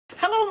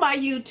Hello, my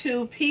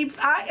YouTube peeps.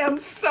 I am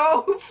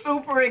so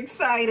super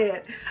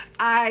excited.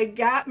 I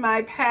got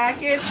my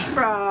package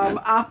from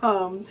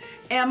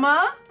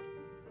Emma.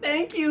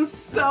 Thank you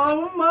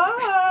so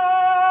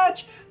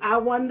much. I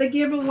won the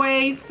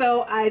giveaway,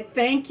 so I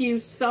thank you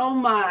so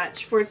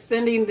much for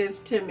sending this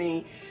to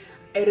me.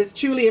 It is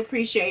truly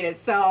appreciated.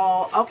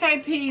 So, okay,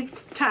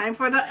 peeps, time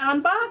for the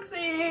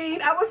unboxing.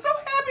 I was so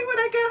happy when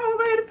I got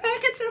home. I had a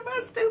package in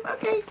my stoop.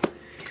 Okay,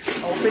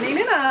 opening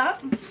it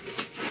up.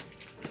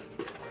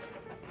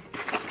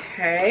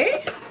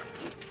 Okay.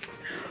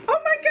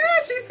 Oh my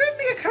gosh, she sent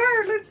me a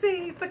card. Let's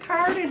see the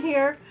card in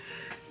here.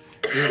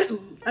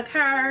 A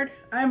card.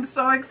 I'm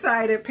so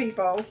excited,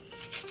 people.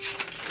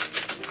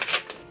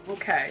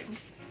 Okay.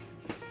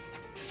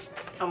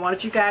 I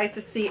wanted you guys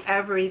to see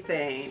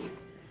everything.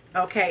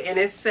 Okay, and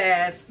it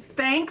says,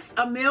 thanks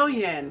a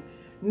million.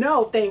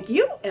 No, thank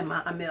you,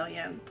 Emma a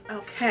million.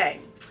 Okay.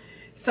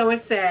 So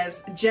it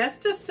says,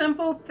 just a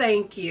simple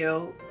thank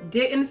you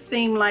didn't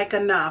seem like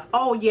enough.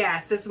 Oh,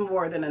 yes, it's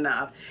more than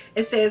enough.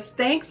 It says,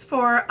 thanks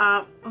for,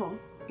 oh,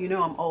 you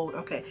know I'm old.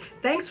 Okay.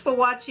 Thanks for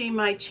watching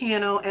my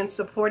channel and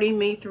supporting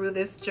me through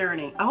this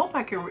journey. I hope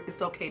I can,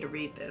 it's okay to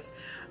read this.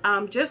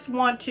 Just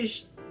want to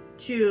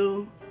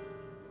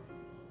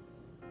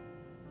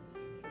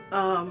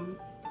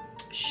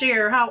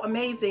share how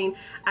amazing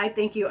I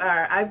think you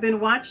are. I've been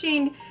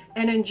watching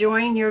and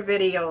enjoying your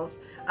videos.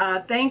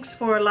 Thanks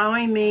for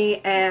allowing me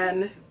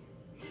and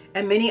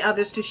many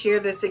others to share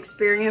this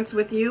experience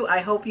with you. I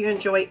hope you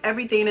enjoy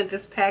everything in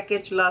this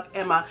package. Love,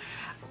 Emma.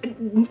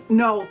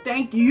 No,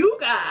 thank you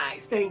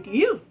guys. Thank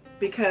you.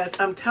 Because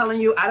I'm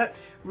telling you, I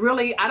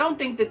don't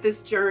think that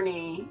this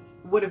journey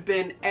would have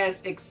been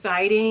as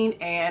exciting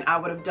and I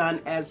would have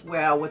done as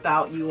well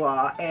without you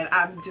all. And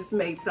I've just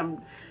made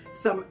some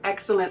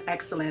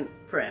excellent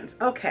friends.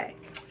 Okay,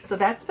 so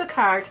that's the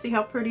card. See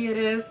how pretty it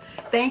is?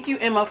 Thank you,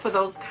 Emma, for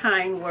those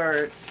kind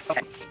words.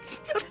 Okay.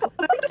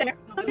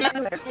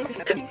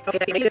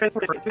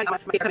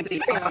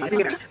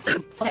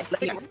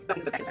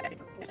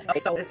 Okay,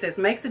 so it says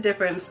makes a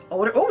difference.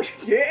 Odor. Oh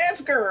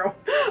yes, girl.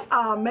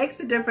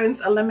 Makes a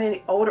difference.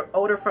 Eliminate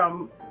odor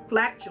from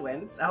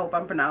flatulence. I hope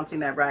I'm pronouncing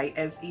that right.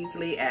 As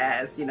easily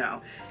as, you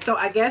know. So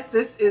I guess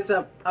this is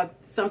a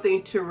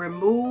something to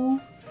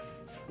remove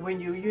when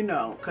you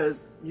know, because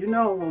you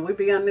know when we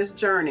be on this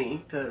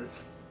journey,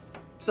 because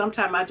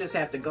sometimes I just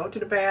have to go to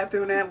the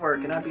bathroom at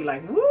work and I'll be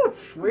like, woo,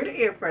 where the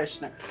air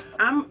freshener?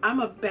 I'm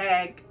a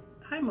bag.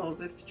 Hi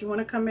Moses, did you want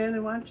to come in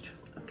and watch?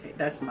 Okay,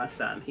 that's my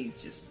son. He's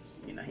just,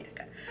 you know, he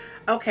got.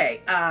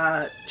 Okay,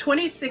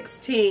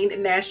 2016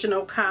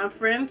 National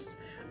Conference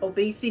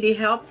Obesity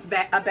Help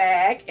a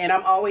bag, and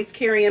I'm always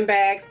carrying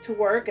bags to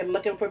work and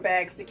looking for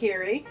bags to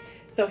carry.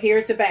 So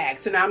here's the bag.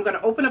 So now I'm going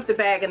to open up the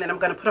bag and then I'm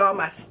going to put all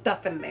my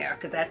stuff in there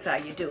because that's how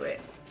you do it.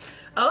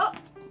 Oh,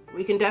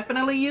 we can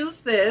definitely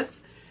use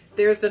this.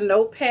 There's a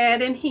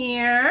notepad in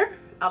here,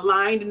 a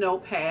lined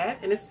notepad,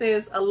 and it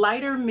says a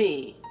lighter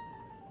me.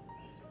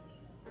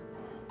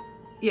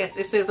 Yes,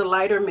 it says a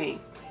lighter me.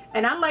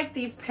 And I like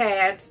these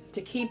pads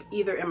to keep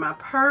either in my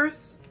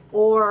purse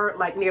or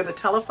like near the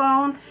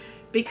telephone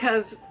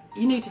because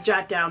you need to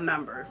jot down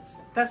numbers.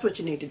 That's what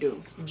you need to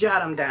do.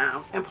 Jot them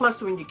down. And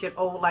plus, when you get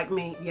old like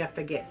me, you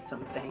forget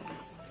some things.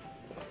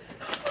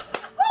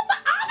 Oh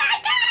my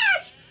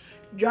gosh!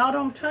 Y'all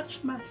don't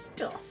touch my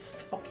stuff,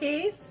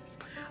 okay?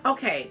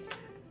 Okay.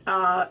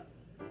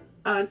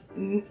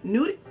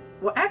 Nutty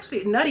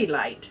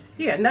Light.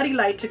 Yeah, Nutty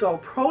Light to go.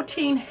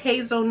 Protein,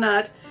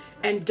 hazelnut,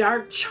 and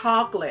dark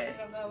chocolate.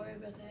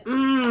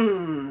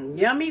 Mmm,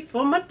 yummy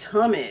for my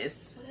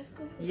tummies.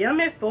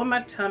 Yummy for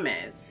my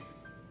tummies.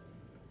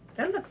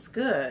 That looks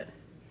good.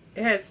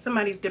 It had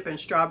somebody's dipping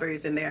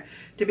strawberries in there.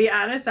 To be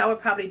honest, I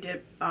would probably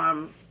dip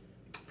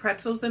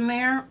pretzels in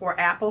there or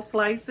apple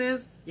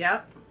slices.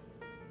 Yep.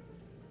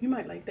 You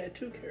might like that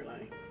too,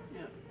 Caroline.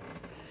 Yeah.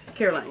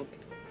 Caroline.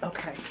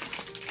 Okay.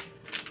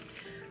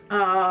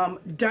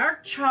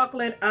 Dark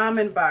chocolate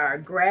almond bar,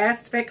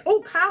 grass fed.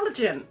 Oh,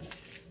 collagen.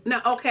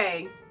 Now,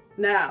 okay.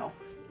 Now,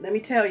 let me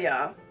tell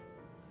y'all.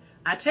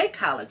 I take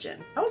collagen.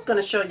 I was going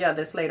to show y'all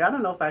this later. I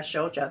don't know if I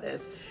showed y'all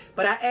this.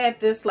 But I add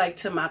this like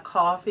to my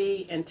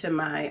coffee and to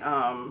my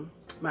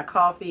my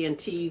coffee and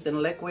teas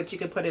and liquids. You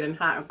can put it in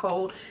hot and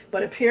cold.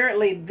 But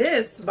apparently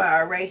this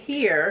bar right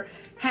here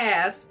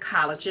has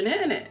collagen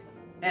in it.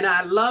 And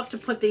I love to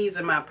put these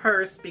in my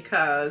purse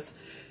because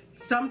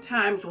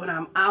sometimes when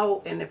I'm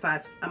out and if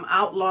I'm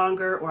out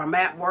longer or I'm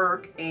at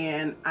work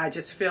and I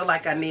just feel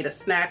like I need a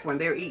snack when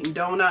they're eating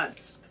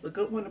donuts, it's a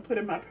good one to put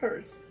in my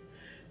purse.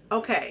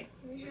 Okay,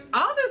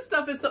 all this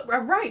stuff is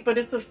right, but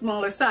it's a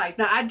smaller size.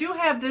 Now I do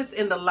have this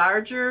in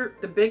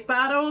the big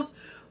bottles,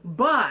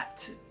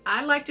 but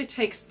I like to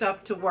take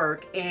stuff to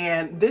work,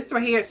 and this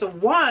right here, so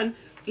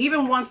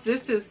even once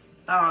this is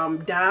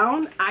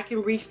down, I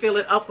can refill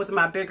it up with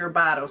my bigger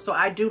bottle. So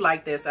I do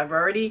like this. I've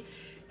already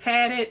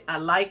had it. I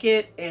like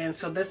it, and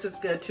so this is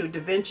good too.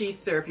 Da Vinci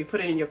syrup, you put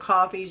it in your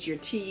coffees, your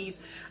teas.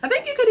 I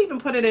think you could even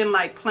put it in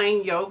like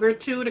plain yogurt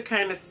too to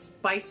kind of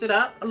spice it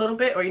up a little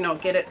bit, or you know,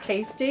 get it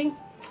tasting.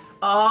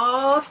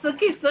 all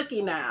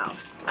sooky now.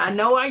 I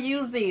know I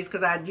use these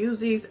because I use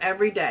these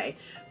every day.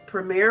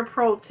 Premier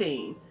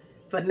Protein,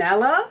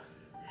 vanilla,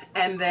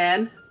 and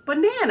then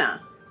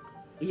banana.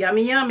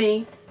 Yummy,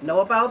 yummy.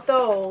 Know about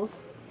those.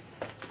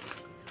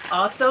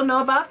 Also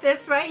know about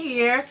this right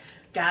here.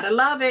 Gotta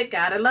love it,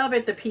 gotta love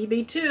it. The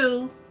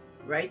PB2,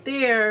 right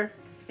there.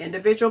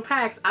 Individual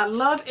packs. I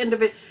love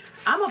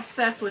I'm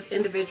obsessed with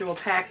individual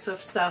packs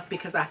of stuff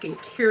because I can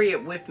carry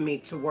it with me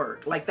to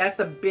work. Like, that's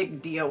a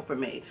big deal for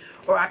me.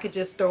 Or I could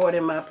just throw it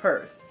in my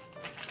purse.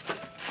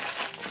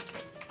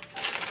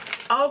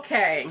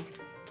 Okay.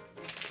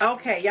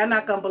 Okay, y'all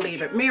not gonna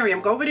believe it. Miriam,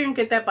 go over there and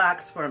get that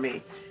box for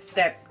me.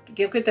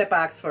 Get that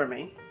box for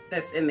me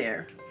that's in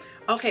there.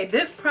 Okay,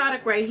 this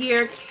product right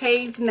here,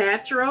 Kay's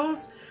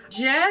Naturals,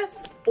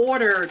 just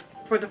ordered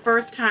for the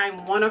first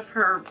time one of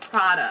her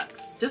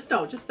products. Just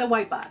the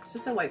white box.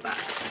 Just a white box.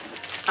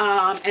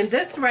 And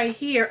this right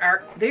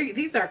here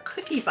these are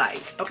cookie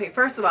bites. Okay,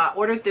 first of all, I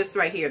ordered this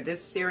right here,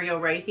 this cereal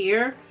right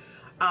here.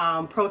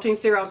 Protein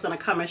cereal. I was going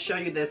to come and show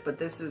you this, but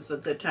this is a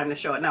good time to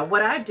show it. Now,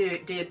 what I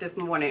did this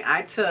morning,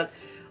 I took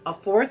a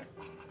fourth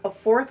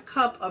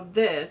cup of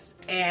this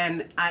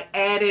and I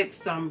added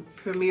some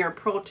Premier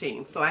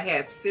Protein. So I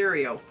had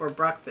cereal for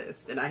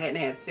breakfast, and I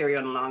hadn't had cereal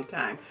in a long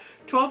time.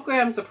 12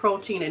 grams of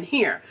protein in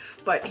here.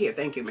 But here,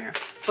 thank you, Mary.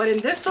 But in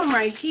this one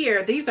right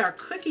here, these are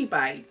cookie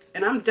bites,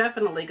 and I'm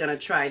definitely gonna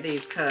try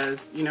these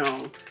because, you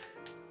know,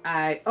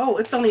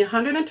 it's only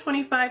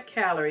 125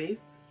 calories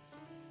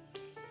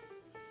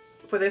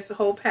for this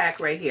whole pack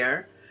right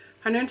here.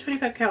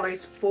 125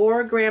 calories,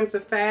 4 grams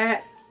of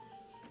fat,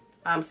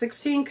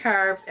 16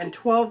 carbs, and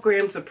 12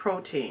 grams of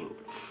protein.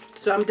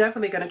 So I'm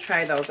definitely gonna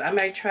try those. I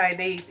might try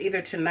these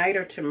either tonight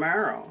or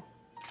tomorrow.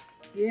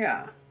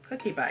 Yeah,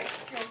 cookie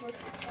bites.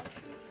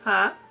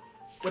 Huh?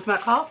 With my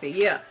coffee,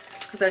 yeah.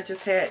 Because I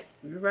just had,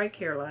 you're right,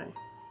 Caroline.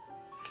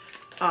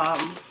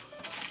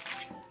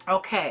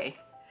 Okay.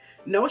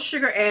 No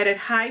sugar added,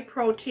 high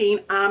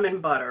protein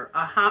almond butter.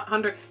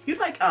 100, you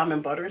like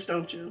almond butters,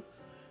 don't you?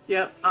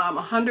 Yep.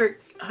 100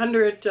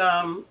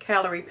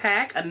 calorie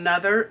pack.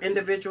 Another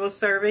individual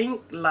serving.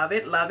 Love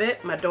it, love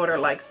it. My daughter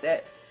likes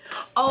it.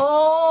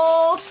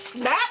 Oh,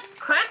 snap,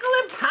 crackle,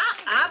 and pop.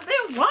 I've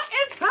been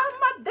wanting some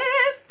of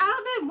this.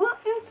 I've been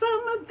wanting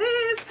some of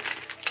this.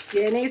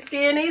 Skinny,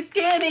 skinny,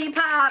 skinny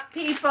pop,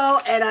 people,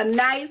 and a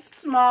nice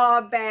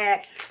small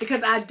bag,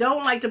 because I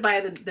don't like to buy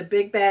the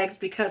big bags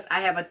because I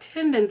have a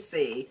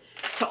tendency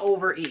to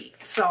overeat.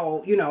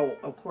 So, you know,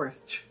 of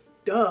course,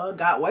 duh,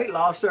 got weight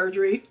loss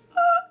surgery.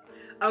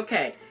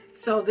 Okay,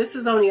 so this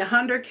is only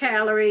 100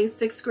 calories,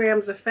 6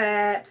 grams of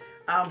fat,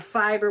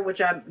 fiber, which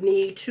I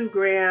need 2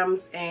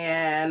 grams,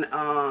 and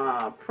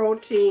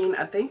protein,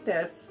 I think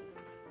that's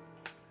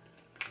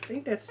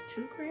 2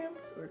 grams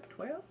or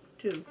 12?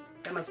 2.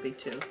 That must be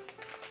 2.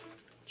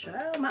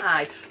 Child, my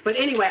eye. But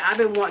anyway, I've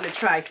been wanting to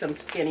try some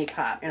skinny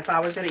pop. And if I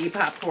was going to eat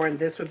popcorn,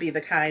 this would be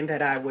the kind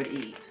that I would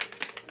eat.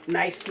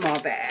 Nice small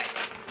bag.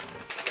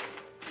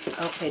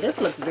 Okay, this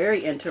looks very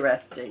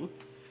interesting.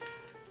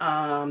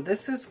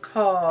 This is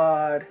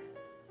called,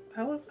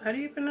 how do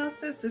you pronounce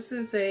this? This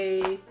is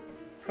a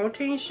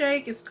protein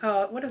shake. It's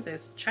called, what is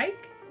this?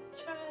 Chike?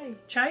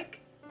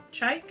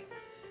 Chike?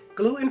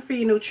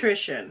 Gluten-free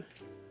nutrition.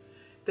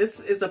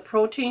 This is a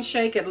protein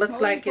shake. It looks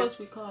like it's supposed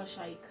to be called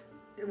shake.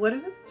 What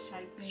is it?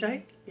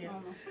 Shake? Yeah.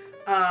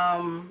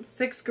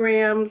 6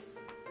 grams,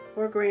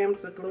 4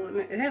 grams of gluten.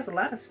 It has a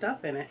lot of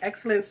stuff in it.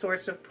 Excellent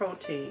source of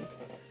protein.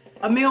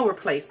 A meal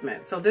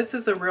replacement. So this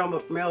is a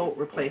real meal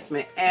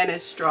replacement, and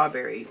it's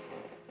strawberry. You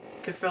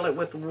can fill it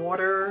with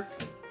water.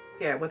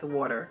 Yeah, with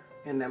water,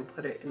 and then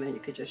put it, and then you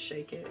could just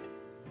shake it.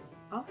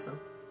 Awesome.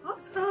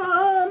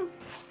 Awesome.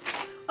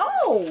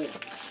 Oh!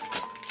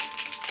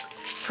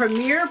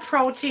 Premier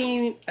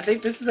Protein. I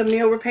think this is a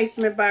meal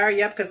replacement bar.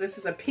 Yep, because this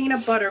is a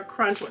peanut butter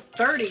crunch with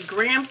 30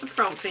 grams of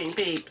protein,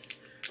 peeps.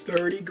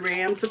 30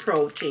 grams of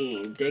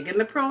protein. Digging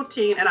the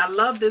protein. And I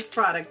love this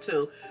product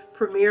too.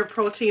 Premier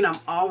Protein. I'm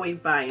always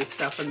buying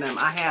stuff from them.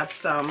 I have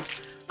some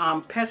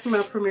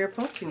Pessima Premier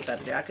Proteins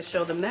up there. I could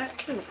show them that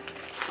too.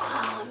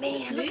 Oh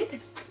man, look at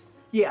this.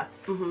 Yeah.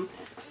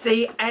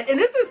 See, and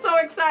this is so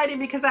exciting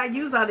because I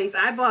use all these.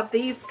 I bought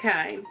these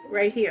kind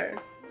right here.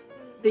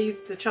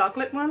 These, the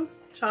chocolate ones,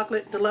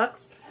 chocolate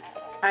deluxe.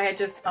 I had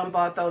just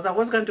bought those. I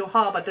was going to do a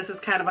haul, but this is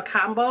kind of a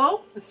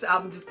combo.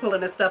 I'm just pulling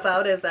this stuff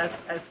out as I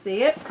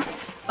see it.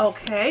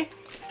 Okay.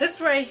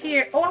 This right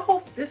here. Oh, I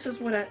hope this is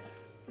what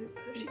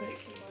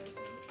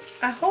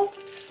I hope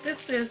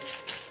this is.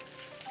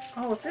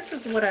 Oh, if this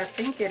is what I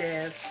think it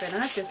is,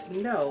 then I just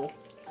know.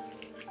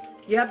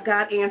 Yep,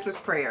 God answers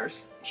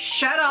prayers.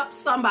 Shut up,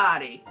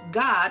 somebody.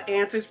 God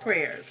answers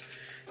prayers.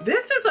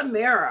 This is a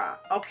mirror,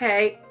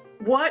 okay?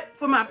 What?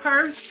 For my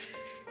purse?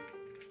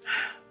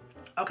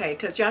 Okay,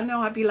 because y'all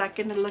know I be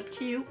liking to look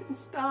cute and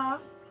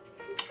stuff.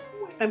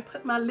 And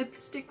put my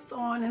lipsticks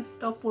on and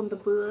stuff on the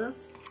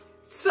bus.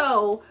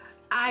 So,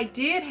 I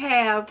did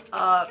have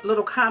a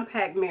little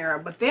compact mirror.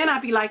 But then I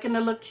be liking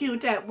to look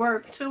cute at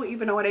work too.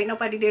 Even though it ain't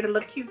nobody there to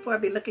look cute for. I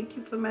be looking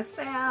cute for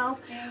myself.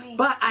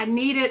 But I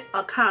needed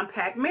a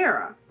compact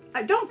mirror.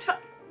 I don't tell.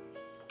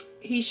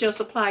 He shall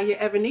supply your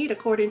every need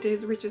according to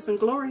his riches and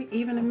glory.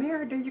 Even a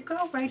mirror. There you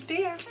go, right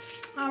there.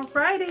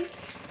 Alrighty.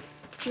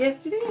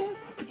 Yes, it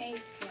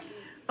is.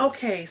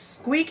 Okay,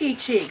 Squeaky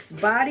Cheeks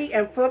Body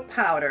and Foot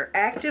Powder.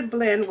 Active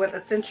blend with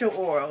essential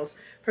oils.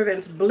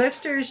 Prevents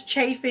blisters,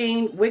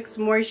 chafing, wicks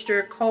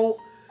moisture,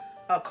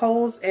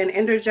 colds, and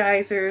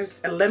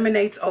energizers.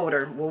 Eliminates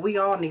odor. Well, we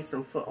all need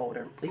some foot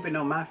odor. Even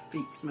though my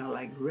feet smell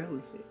like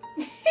roses.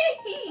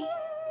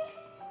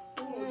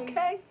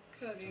 Okay.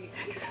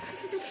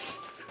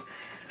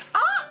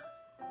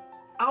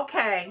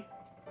 Okay.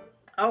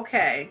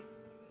 Okay.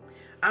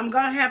 I'm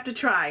going to have to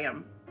try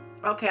them.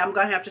 Okay, I'm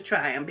going to have to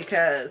try them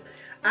because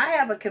I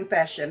have a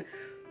confession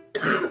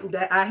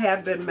that I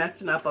have been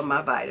messing up on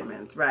my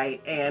vitamins,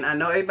 right? And I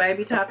know everybody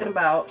be talking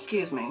about,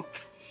 excuse me,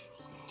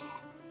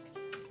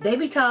 they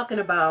be talking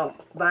about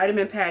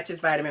vitamin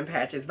patches, vitamin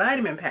patches,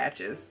 vitamin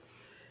patches.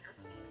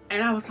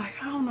 And I was like,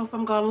 I don't know if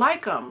I'm going to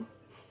like them.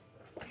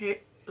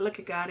 Okay, look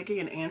at God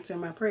again, answering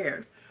my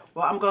prayers.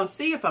 Well, I'm going to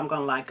see if I'm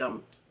going to like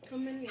them. How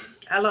many?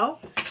 Hello?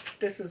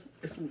 This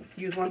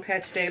use one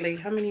patch daily.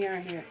 How many are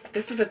in here?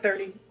 This is a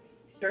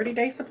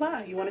 30-day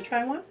supply. You want to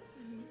try one?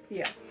 Mm-hmm.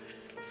 Yeah.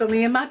 So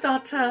me and my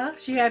daughter,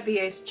 she had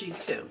VSG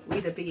too. We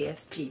the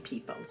VSG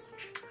people's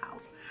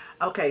house.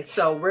 Okay,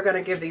 so we're going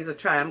to give these a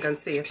try. I'm going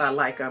to see if I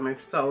like them.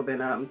 If so,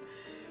 then I'm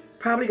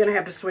probably going to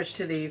have to switch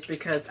to these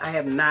because I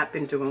have not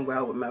been doing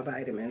well with my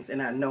vitamins and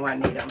I know I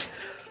need them.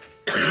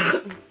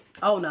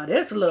 Oh, now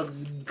this looks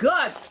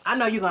good. I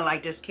know you're going to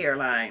like this,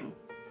 Caroline.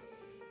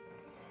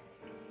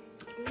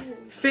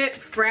 Fit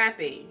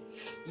Frappy.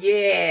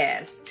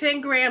 Yes. 10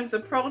 grams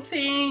of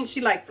protein.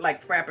 She like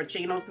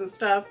frappuccinos and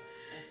stuff.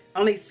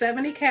 Only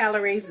 70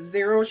 calories,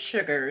 0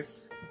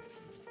 sugars.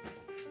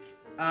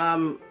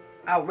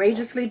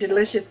 Outrageously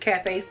delicious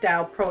cafe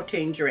style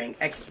protein drink.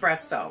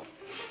 Espresso.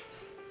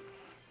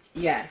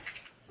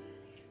 Yes.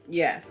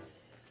 Yes.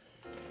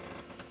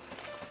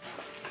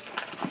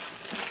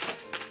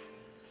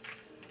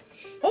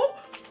 Oh.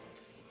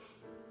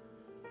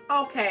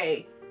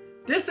 Okay.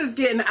 This is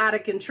getting out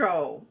of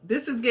control.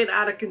 This is getting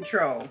out of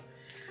control.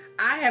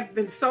 I have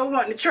been so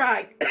wanting to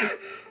try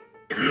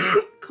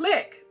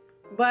Click.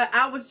 But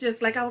I was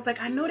like,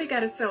 I know they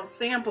got to sell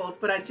samples,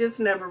 but I just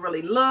never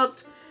really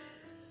looked.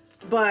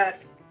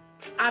 But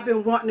I've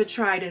been wanting to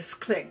try this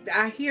Click.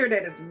 I hear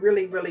that it's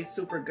really, really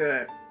super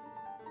good.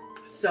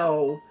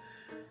 So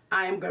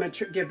I am going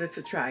to give this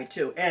a try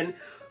too. And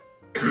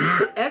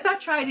as I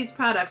try these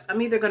products,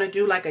 I'm either going to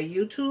do like a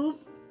YouTube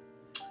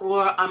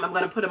or I'm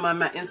going to put them on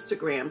my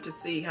Instagram to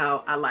see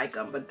how I like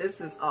them. But this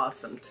is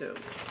awesome too.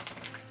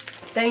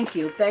 Thank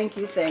you, thank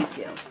you, thank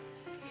you.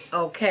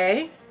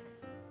 Okay.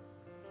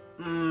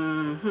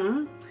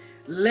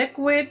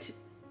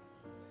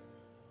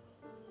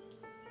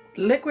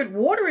 Liquid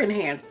water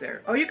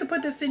enhancer. Oh, you can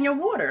put this in your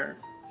water.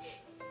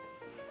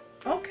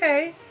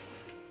 Okay.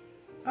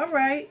 All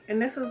right.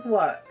 And this is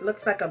what?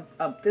 Looks like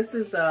this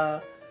is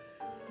a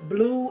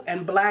blue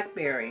and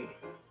blackberry.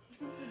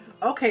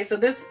 Okay, so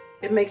this,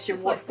 it makes your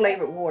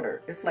flavored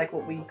water. It's like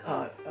what we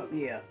call,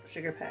 yeah,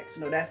 sugar packs.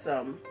 No, that's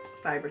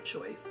Fiber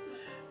Choice.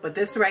 But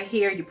this right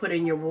here, you put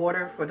in your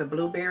water for the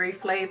blueberry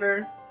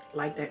flavor.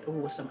 Like that. Oh,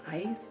 with some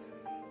ice.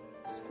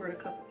 Squirt a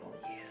couple. Oh,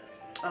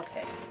 yeah.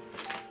 Okay.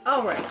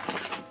 All right.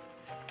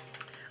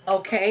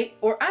 Okay.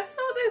 Or I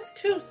saw this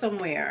too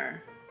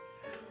somewhere.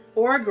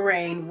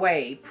 Orgrain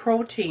Whey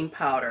Protein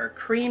Powder.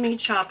 Creamy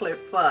chocolate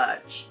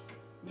fudge.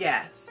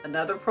 Yes.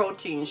 Another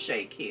protein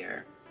shake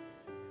here.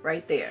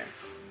 Right there.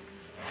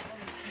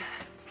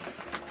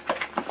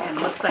 And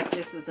looks like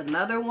this is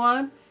another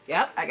one.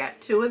 Yep. I got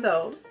 2 of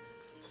those.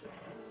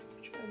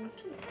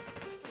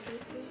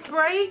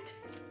 Great.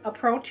 A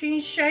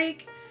protein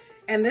shake,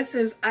 and this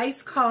is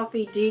iced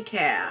coffee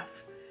decaf.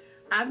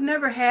 I've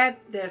never had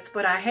this,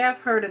 but I have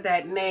heard of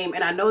that name,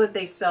 and I know that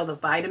they sell the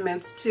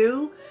vitamins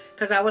too,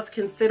 because I was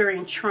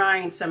considering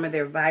trying some of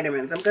their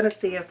vitamins. I'm gonna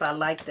see if I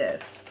like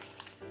this.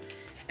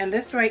 And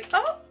this right,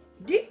 oh,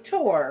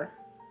 Detour.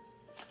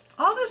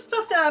 All this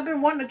stuff that I've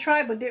been wanting to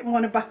try but didn't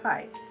want to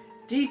buy.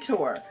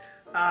 Detour.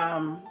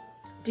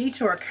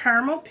 Detour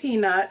caramel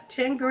peanut,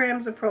 10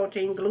 grams of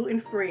protein,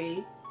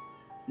 gluten-free,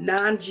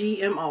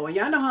 non-GMO. And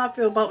y'all know how I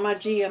feel about my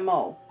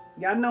GMO.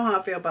 Y'all know how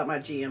I feel about my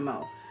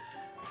GMO.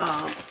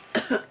 I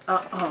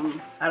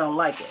don't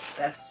like it.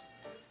 That's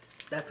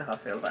how I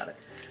feel about it.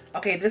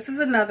 Okay, this is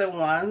another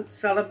one.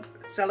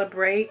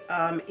 Celebrate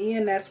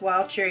ENS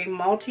Wild Cherry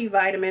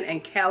Multivitamin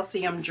and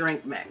Calcium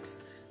Drink Mix.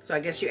 So I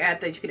guess you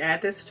can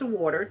add this to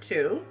water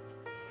too.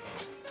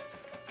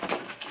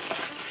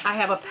 I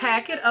have a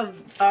packet of,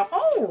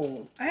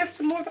 oh, I have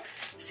some more.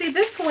 See,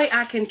 this way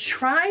I can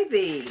try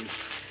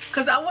these.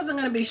 Because I wasn't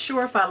going to be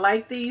sure if I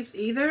like these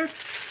either.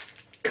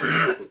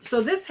 So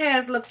this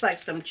looks like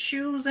some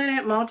chews in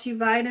it,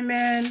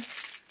 multivitamin,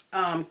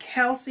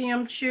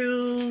 calcium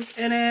chews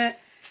in it,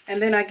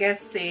 and then I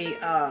guess the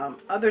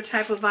other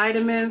type of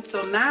vitamins.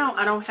 So now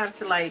I don't have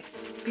to like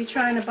be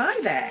trying to buy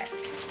that.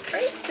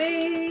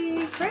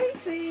 Crazy,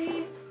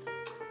 crazy.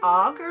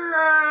 Aw,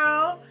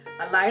 girl.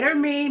 a lighter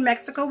me,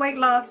 Mexico weight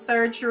loss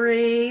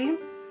surgery,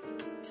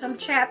 some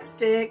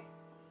chapstick.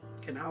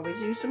 Can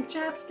always use some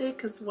chapstick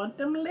because I want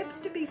them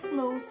lips to be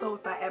smooth. So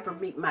if I ever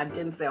meet my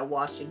Denzel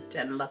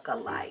Washington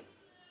look-alike.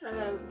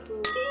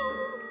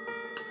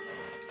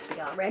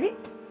 Y'all ready?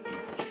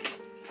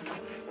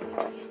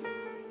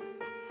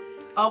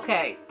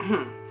 Okay.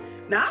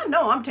 Now I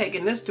know I'm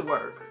taking this to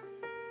work.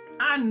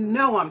 I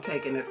know I'm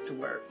taking this to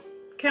work.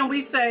 Can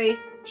we say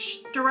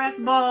stress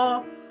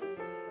ball?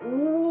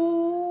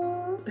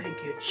 Ooh,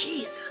 thank you,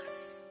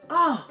 Jesus.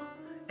 Oh,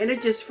 and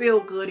it just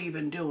feels good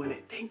even doing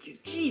it. Thank you,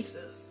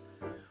 Jesus.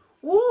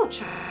 Ooh,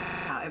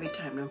 child. Every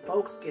time them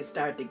folks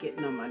start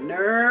getting on my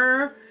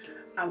nerve,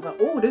 I'm going,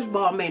 oh, this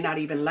ball may not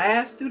even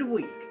last through the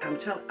week.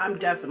 I'm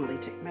definitely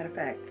taking, matter of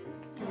fact,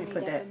 let me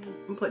put that,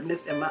 I'm putting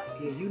this in my,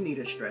 yeah, you need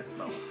a stress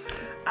ball.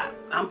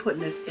 I'm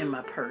putting this in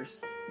my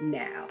purse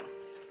now.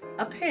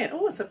 A pen.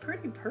 Oh, it's a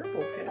pretty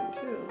purple pen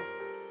too.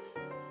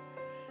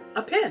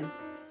 A pen.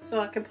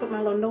 So I can put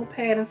my little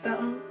notepad and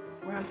something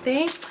where I'm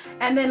thinking.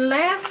 And then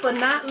last but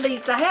not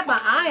least, I had my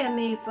eye on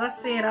these, so I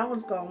said I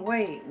was going to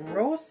wait.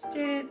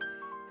 Roasted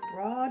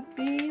broad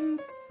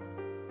beans.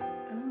 I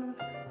don't know.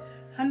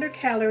 100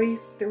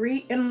 calories,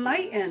 3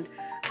 enlightened.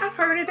 I've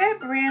heard of that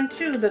brand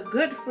too, the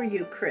Good For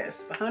You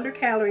crisp. 100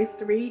 calories,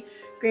 3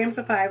 grams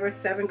of fiber,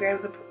 7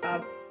 grams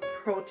of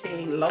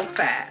protein, low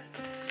fat.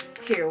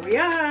 Here we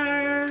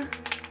are.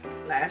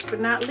 Last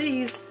but not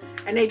least.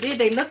 And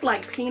they look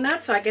like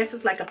peanuts, so I guess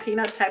it's like a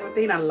peanut type of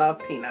thing. I love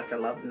peanuts, I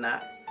love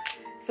nuts.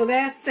 So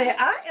that's it.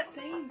 I am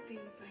saying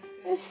things like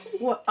that.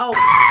 Well,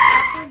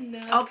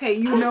 oh, okay,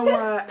 you know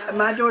what?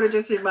 My daughter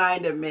just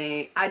reminded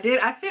me. I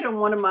said in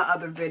one of my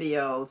other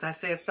videos, I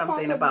said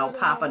something about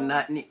Papa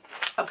Nut.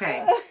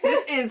 Okay,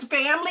 this is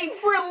family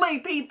friendly,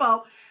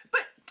 people.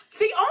 But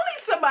see, only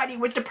somebody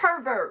with the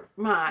pervert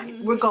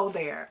mind would go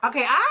there.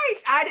 Okay,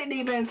 I didn't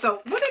even,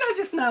 so what did I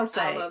just now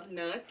say? I love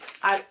nuts.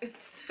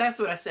 That's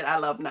what I said, I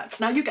love nuts.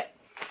 Now you got,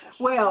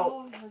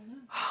 well,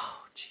 oh,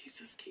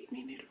 Jesus, keep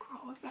me near the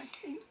cross. I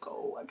can't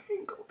go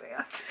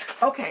there.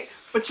 Okay,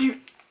 but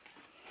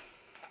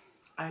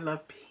I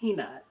love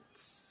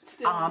peanuts,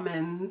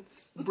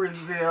 almonds,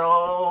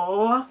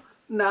 Brazil,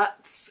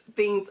 nuts,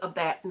 things of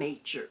that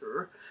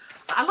nature.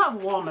 I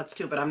love walnuts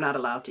too, but I'm not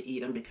allowed to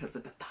eat them because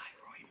of the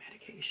thyroid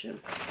medication.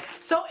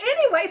 So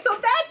anyway, so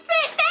that's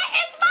it. That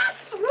is my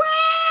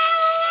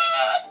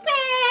swag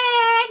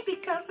bag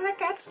because I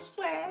got the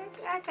swag.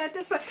 I got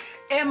this swag.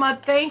 Emma,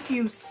 thank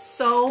you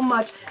so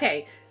much.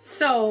 Okay.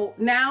 So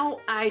now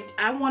I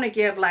want to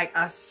give like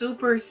a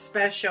super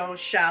special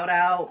shout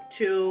out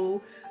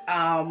to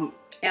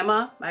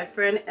Emma, my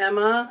friend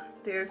Emma.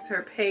 There's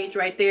her page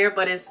right there,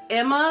 but it's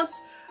Emma's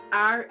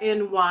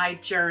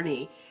RNY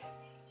Journey.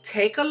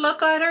 Take a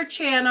look at her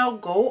channel.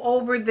 Go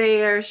over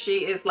there.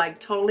 She is like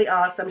totally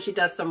awesome. She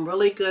does some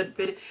really good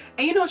videos.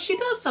 And you know, she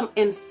does some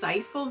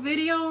insightful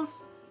videos.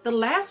 The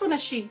last one that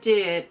she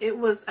did, it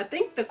was, I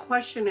think, the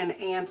question and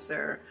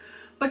answer.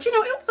 But you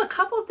know, it was a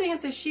couple of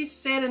things that she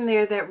said in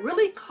there that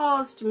really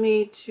caused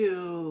me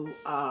to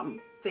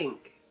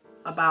think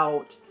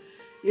about,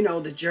 you know,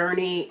 the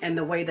journey and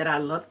the way that I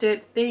looked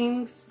at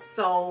things.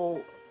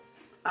 So,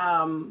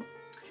 and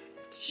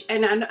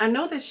I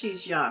know that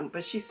she's young,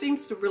 but she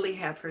seems to really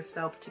have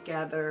herself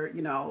together,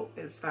 you know,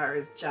 as far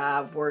as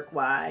job,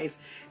 work-wise,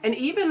 and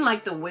even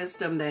like the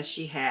wisdom that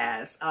she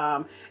has.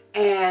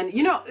 And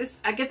you know,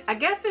 I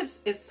guess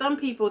it's some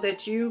people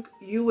that you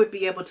would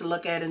be able to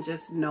look at and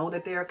just know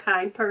that they're a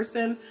kind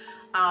person.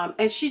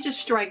 And she just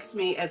strikes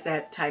me as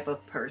that type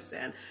of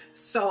person.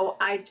 So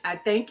I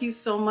thank you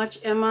so much,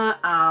 Emma.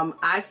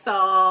 I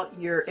saw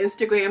your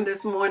Instagram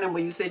this morning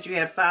where you said you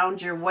had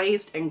found your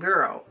waist, and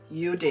girl,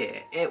 you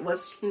did. It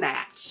was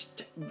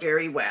snatched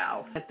very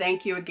well.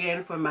 Thank you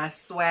again for my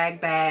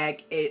swag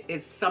bag.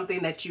 It's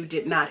something that you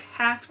did not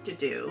have to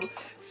do.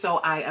 So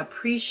I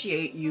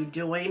appreciate you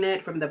doing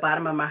it from the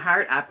bottom of my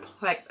heart.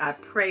 I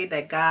pray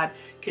that God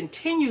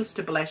continues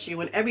to bless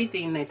you in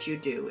everything that you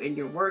do, in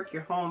your work,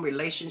 your home,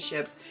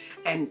 relationships,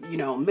 and you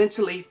know,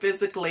 mentally,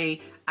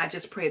 physically. I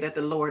just pray that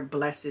the Lord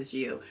blesses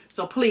you.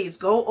 So please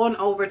go on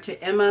over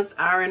to Emma's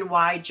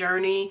RNY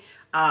Journey,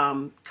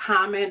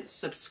 comment,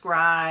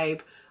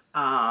 subscribe,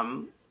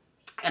 and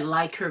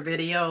like her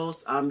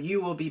videos.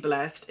 You will be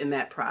blessed in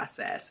that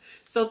process.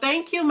 So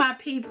thank you, my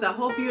peeps. I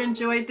hope you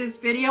enjoyed this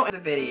video.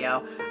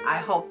 I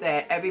hope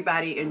that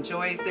everybody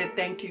enjoys it.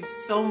 Thank you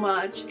so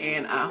much,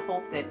 and I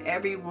hope that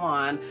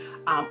everyone,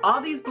 all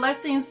these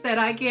blessings that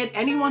I get,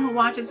 anyone who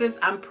watches this,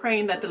 I'm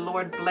praying that the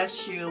Lord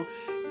bless you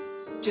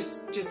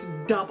just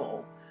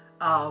double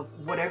of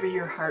whatever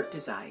your heart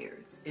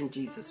desires, in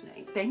Jesus'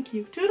 name. Thank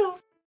you. Toodles.